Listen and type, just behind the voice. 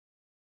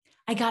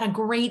I got a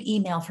great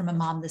email from a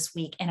mom this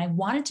week, and I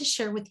wanted to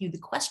share with you the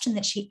question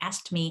that she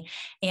asked me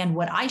and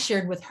what I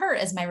shared with her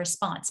as my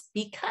response,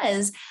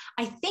 because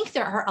I think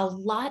there are a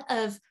lot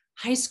of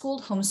high school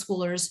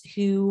homeschoolers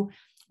who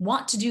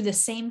want to do the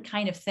same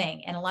kind of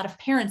thing, and a lot of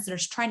parents that are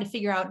trying to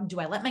figure out, do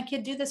I let my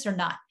kid do this or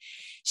not?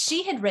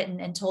 She had written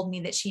and told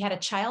me that she had a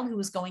child who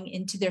was going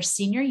into their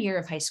senior year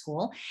of high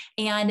school,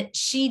 and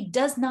she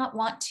does not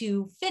want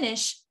to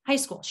finish high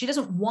school. She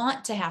doesn't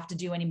want to have to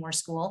do any more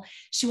school.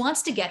 She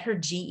wants to get her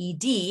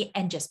GED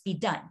and just be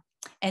done.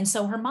 And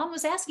so her mom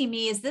was asking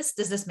me, does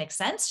this make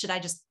sense? Should I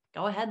just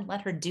go ahead and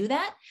let her do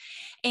that?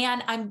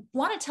 And I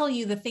want to tell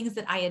you the things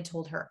that I had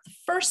told her. The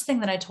first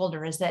thing that I told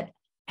her is that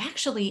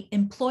actually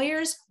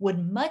employers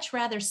would much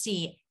rather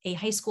see a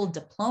high school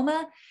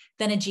diploma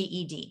than a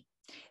GED.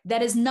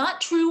 That is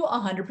not true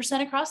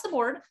 100% across the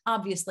board,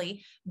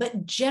 obviously,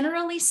 but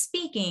generally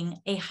speaking,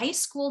 a high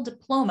school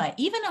diploma,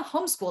 even a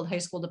homeschooled high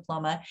school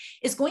diploma,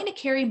 is going to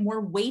carry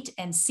more weight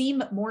and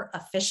seem more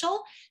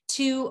official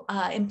to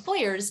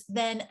employers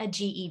than a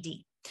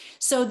GED.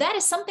 So that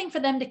is something for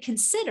them to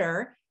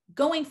consider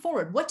going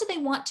forward. What do they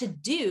want to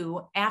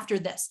do after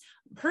this?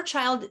 Her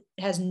child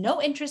has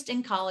no interest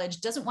in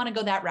college, doesn't want to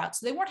go that route,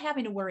 so they weren't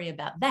having to worry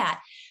about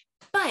that.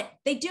 But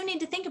they do need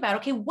to think about,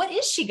 okay, what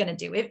is she going to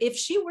do? If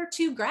she were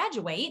to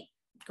graduate,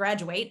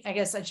 I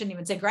guess I shouldn't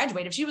even say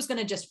graduate. If she was going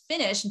to just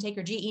finish and take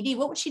her GED,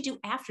 what would she do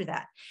after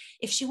that?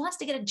 If she wants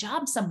to get a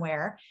job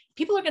somewhere,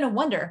 people are going to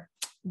wonder,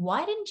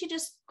 why didn't you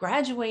just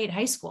graduate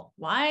high school?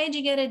 Why did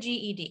you get a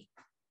GED?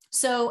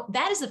 So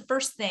that is the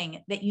first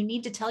thing that you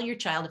need to tell your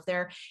child if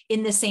they're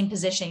in the same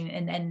position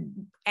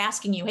and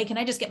asking you, hey, can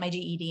I just get my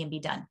GED and be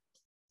done?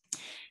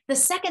 The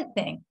second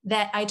thing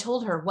that I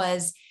told her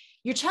was,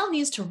 your child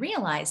needs to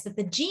realize that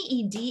the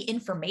GED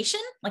information,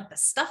 like the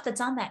stuff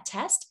that's on that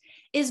test,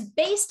 is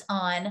based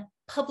on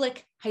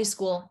public high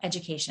school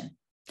education.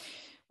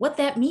 What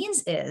that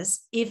means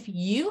is if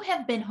you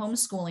have been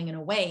homeschooling in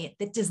a way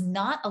that does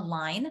not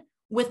align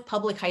with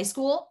public high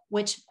school,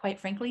 which quite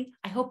frankly,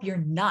 I hope you're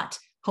not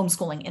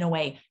homeschooling in a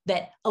way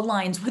that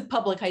aligns with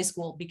public high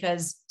school,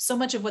 because so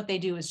much of what they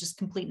do is just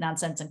complete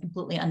nonsense and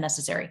completely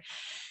unnecessary.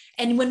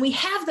 And when we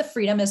have the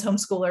freedom as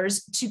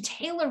homeschoolers to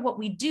tailor what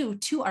we do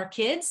to our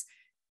kids,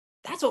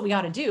 that's what we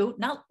ought to do,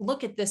 not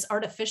look at this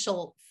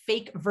artificial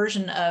fake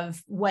version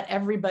of what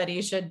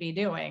everybody should be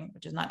doing,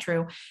 which is not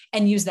true,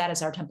 and use that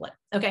as our template.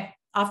 Okay,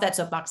 off that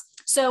soapbox.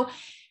 So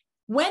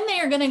when they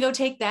are going to go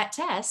take that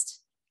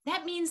test,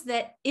 that means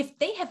that if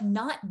they have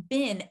not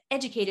been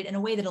educated in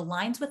a way that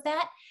aligns with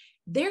that,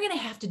 they're going to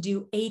have to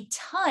do a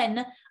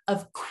ton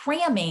of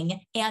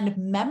cramming and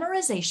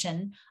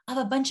memorization of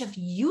a bunch of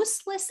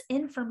useless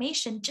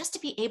information just to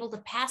be able to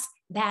pass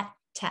that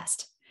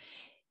test.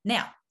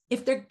 Now,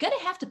 if they're going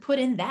to have to put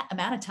in that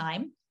amount of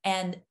time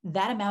and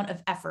that amount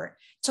of effort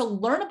to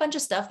learn a bunch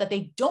of stuff that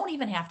they don't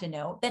even have to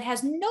know, that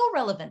has no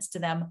relevance to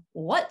them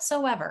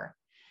whatsoever,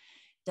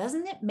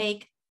 doesn't it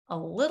make a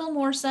little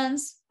more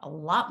sense, a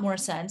lot more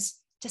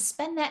sense, to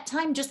spend that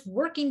time just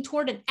working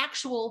toward an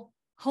actual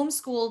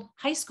homeschooled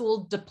high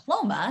school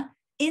diploma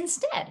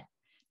instead?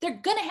 They're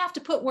going to have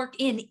to put work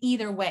in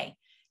either way.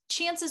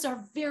 Chances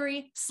are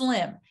very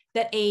slim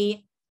that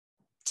a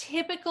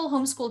typical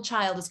homeschooled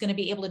child is going to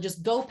be able to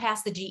just go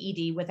past the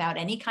GED without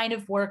any kind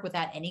of work,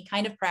 without any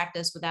kind of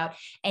practice, without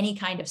any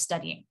kind of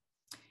studying.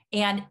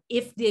 And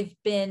if they've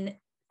been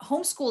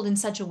homeschooled in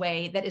such a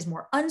way that is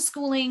more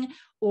unschooling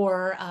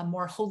or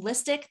more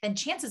holistic, then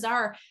chances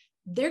are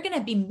they're going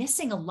to be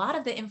missing a lot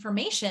of the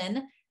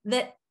information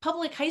that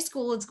public high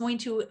school is going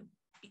to,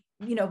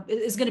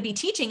 is going to be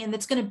teaching, and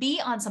that's going to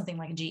be on something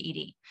like a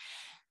GED.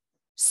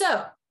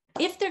 So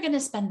if they're going to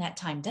spend that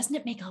time, doesn't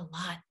it make a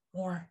lot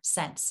more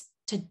sense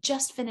to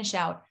just finish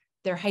out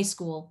their high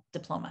school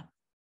diploma?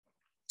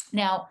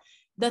 Now,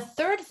 the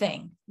third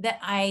thing that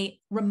I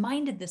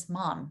reminded this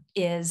mom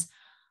is,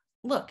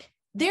 look,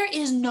 there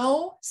is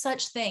no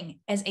such thing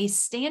as a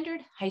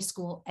standard high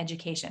school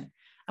education.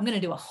 I'm going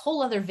to do a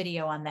whole other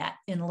video on that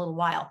in a little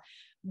while.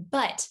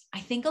 But I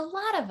think a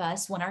lot of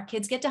us, when our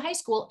kids get to high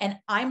school, and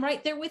I'm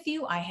right there with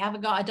you, I have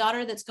a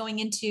daughter that's going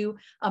into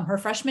her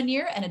freshman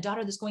year and a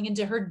daughter that's going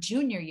into her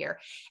junior year.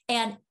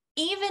 And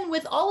even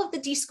with all of the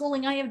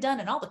deschooling I have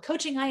done and all the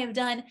coaching I have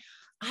done,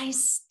 I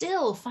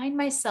still find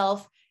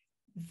myself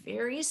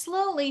very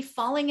slowly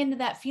falling into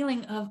that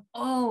feeling of,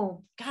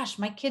 oh gosh,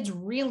 my kids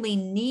really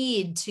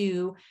need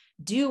to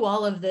do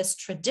all of this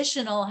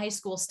traditional high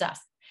school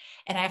stuff.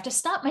 And I have to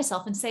stop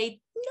myself and say,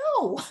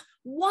 no,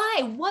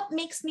 why? What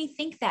makes me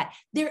think that?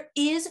 There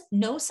is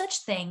no such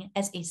thing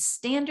as a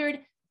standard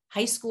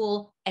high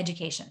school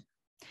education.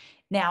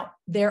 Now,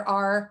 there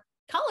are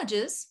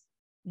colleges,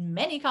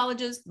 many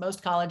colleges,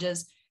 most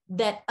colleges,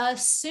 that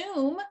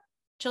assume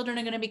children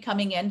are going to be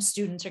coming in,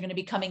 students are going to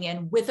be coming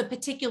in with a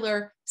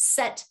particular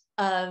set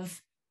of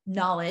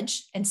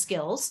knowledge and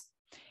skills.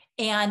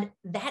 And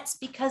that's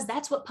because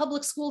that's what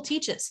public school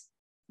teaches,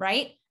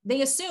 right?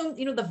 They assume,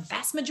 the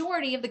vast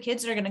majority of the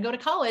kids that are going to go to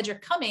college are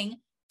coming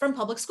from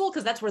public school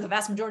because that's where the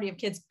vast majority of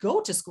kids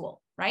go to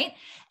school, right?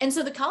 And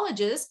so the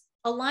colleges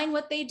align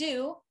what they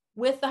do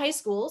with the high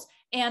schools,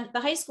 and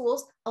the high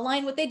schools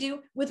align what they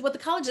do with what the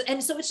colleges.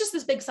 And so it's just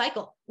this big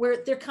cycle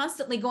where they're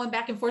constantly going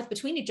back and forth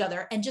between each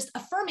other and just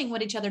affirming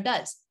what each other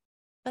does.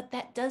 But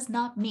that does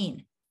not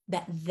mean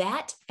that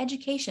that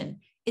education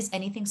is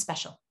anything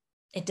special.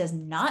 It does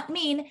not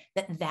mean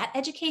that that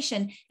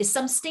education is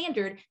some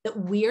standard that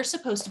we are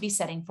supposed to be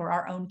setting for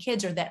our own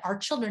kids or that our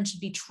children should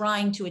be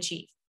trying to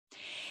achieve.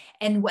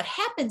 And what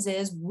happens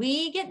is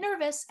we get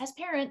nervous as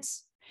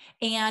parents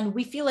and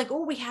we feel like,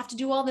 oh, we have to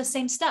do all the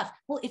same stuff.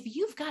 Well, if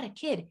you've got a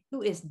kid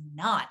who is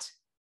not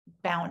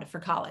bound for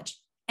college,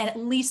 and at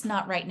least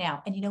not right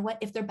now, and you know what,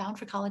 if they're bound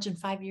for college in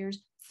 5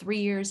 years, 3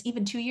 years,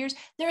 even 2 years,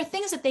 there are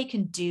things that they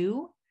can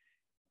do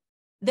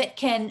that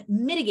can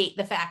mitigate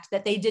the fact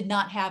that they did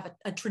not have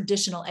a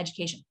traditional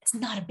education. It's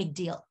not a big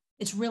deal.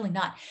 It's really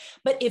not.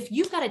 But if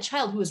you've got a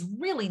child who is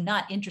really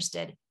not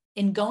interested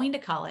in going to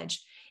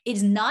college,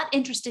 is not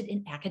interested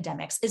in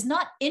academics, is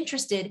not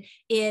interested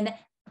in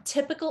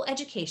typical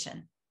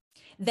education,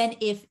 then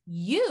if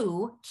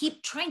you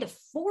keep trying to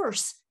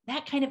force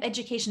that kind of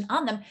education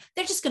on them,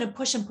 they're just going to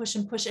push and push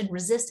and push and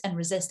resist and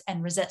resist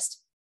and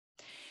resist.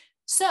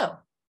 So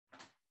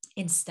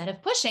instead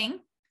of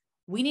pushing,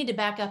 we need to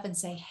back up and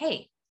say,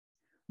 hey,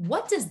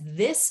 what does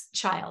this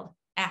child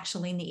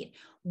actually need?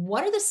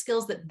 What are the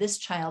skills that this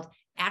child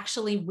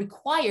actually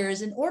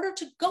requires in order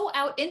to go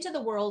out into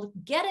the world,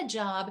 get a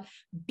job,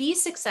 be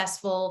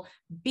successful,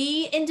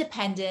 be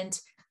independent,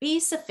 be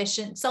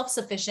sufficient,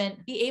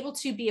 self-sufficient, be able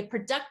to be a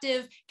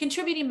productive,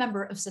 contributing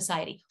member of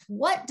society?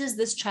 What does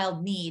this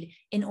child need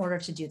in order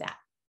to do that?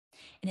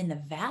 And in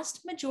the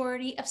vast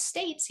majority of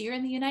states here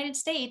in the United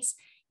States,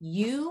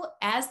 you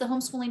as the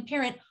homeschooling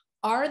parent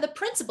are the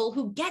principal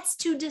who gets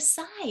to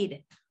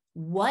decide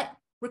what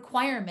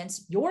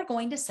requirements you're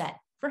going to set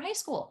for high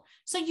school.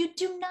 So you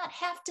do not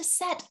have to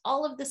set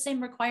all of the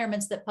same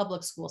requirements that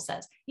public school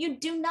says. You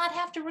do not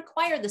have to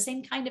require the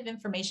same kind of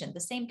information, the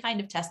same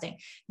kind of testing,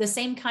 the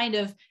same kind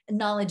of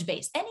knowledge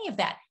base, any of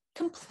that.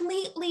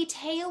 Completely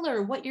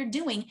tailor what you're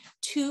doing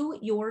to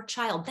your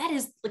child. That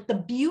is like the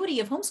beauty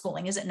of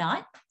homeschooling, is it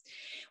not?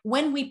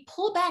 When we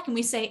pull back and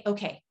we say,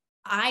 okay,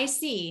 I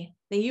see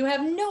that you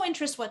have no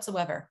interest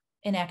whatsoever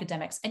in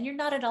academics and you're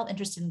not at all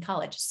interested in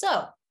college.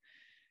 So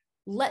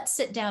let's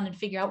sit down and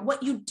figure out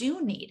what you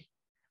do need.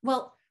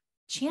 Well,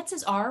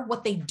 chances are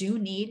what they do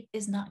need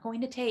is not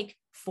going to take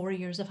 4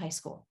 years of high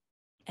school.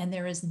 And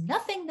there is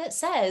nothing that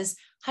says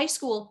high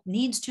school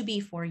needs to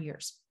be 4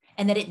 years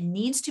and that it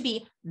needs to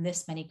be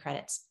this many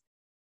credits.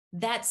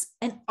 That's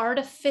an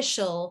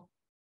artificial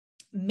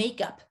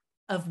makeup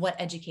of what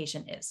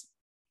education is.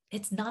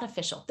 It's not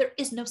official. There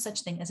is no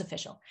such thing as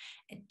official.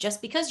 And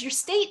just because your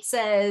state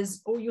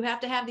says, oh, you have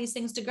to have these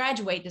things to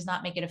graduate does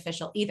not make it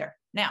official either.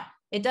 Now,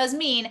 it does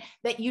mean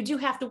that you do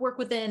have to work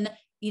within,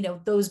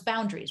 those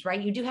boundaries, right?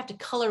 You do have to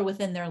color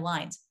within their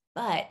lines,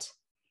 but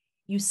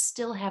you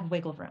still have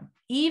wiggle room.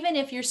 Even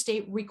if your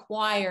state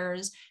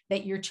requires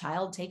that your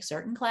child take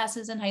certain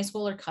classes in high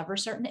school or cover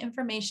certain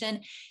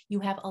information,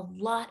 you have a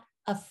lot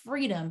of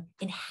freedom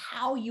in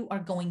how you are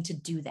going to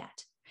do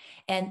that.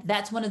 And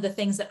that's one of the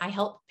things that I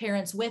help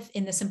parents with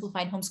in the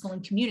simplified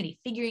homeschooling community,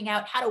 figuring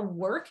out how to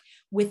work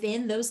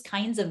within those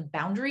kinds of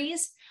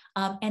boundaries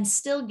and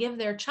still give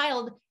their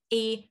child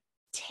a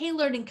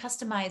tailored and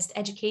customized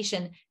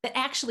education that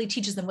actually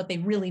teaches them what they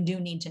really do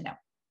need to know.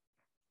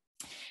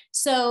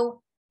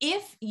 So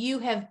if you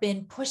have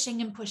been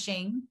pushing and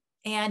pushing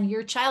and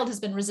your child has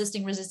been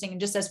resisting and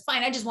just says,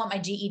 fine, I just want my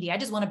GED. I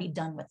just want to be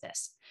done with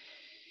this.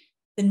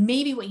 Then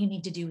maybe what you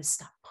need to do is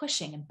stop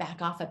pushing and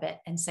back off a bit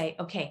and say,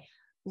 okay,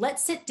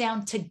 let's sit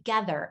down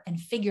together and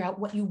figure out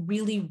what you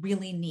really,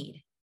 really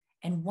need.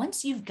 And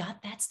once you've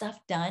got that stuff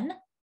done,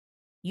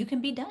 you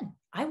can be done.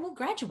 I will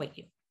graduate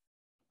you.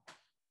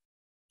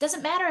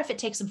 Doesn't matter if it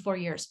takes them 4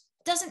 years.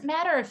 Doesn't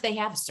matter if they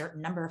have a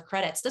certain number of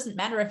credits. Doesn't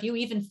matter if you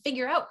even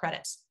figure out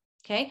credits.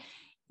 Okay.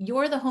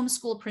 You're the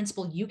homeschool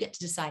principal. You get to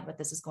decide what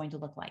this is going to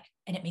look like.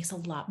 And it makes a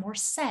lot more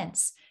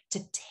sense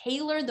to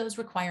tailor those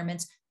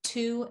requirements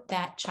to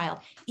that child.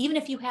 Even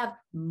if you have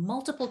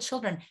multiple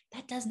children,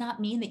 that does not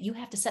mean that you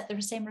have to set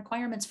the same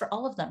requirements for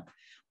all of them.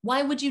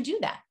 Why would you do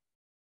that?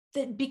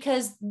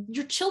 Because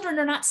your children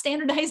are not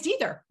standardized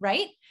either,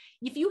 right?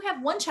 If you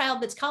have one child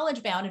that's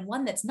college bound and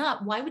one that's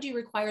not, why would you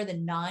require the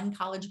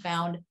non-college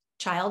bound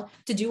child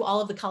to do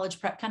all of the college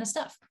prep kind of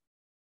stuff?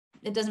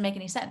 It doesn't make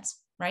any sense,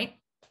 right?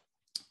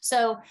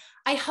 So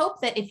I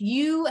hope that if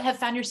you have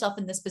found yourself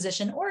in this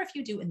position, or if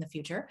you do in the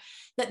future,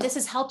 that this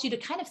has helped you to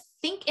kind of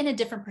think in a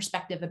different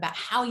perspective about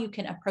how you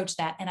can approach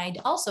that. And I'd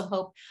also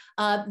hope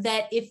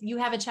that if you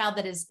have a child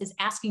that is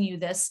asking you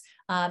this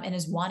and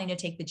is wanting to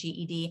take the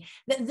GED,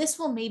 that this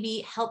will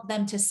maybe help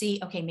them to see,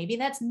 okay, maybe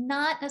that's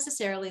not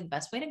necessarily the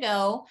best way to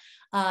go.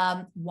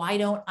 Why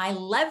don't I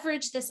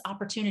leverage this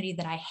opportunity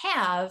that I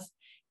have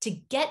to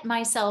get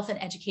myself an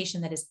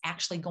education that is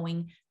actually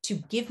going to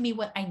give me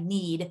what I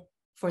need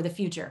for the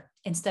future,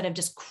 instead of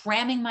just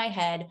cramming my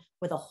head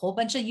with a whole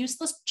bunch of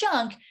useless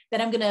junk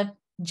that I'm going to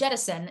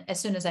jettison as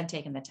soon as I've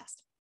taken the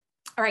test.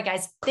 All right,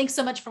 guys, thanks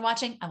so much for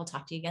watching. I will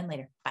talk to you again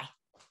later. Bye.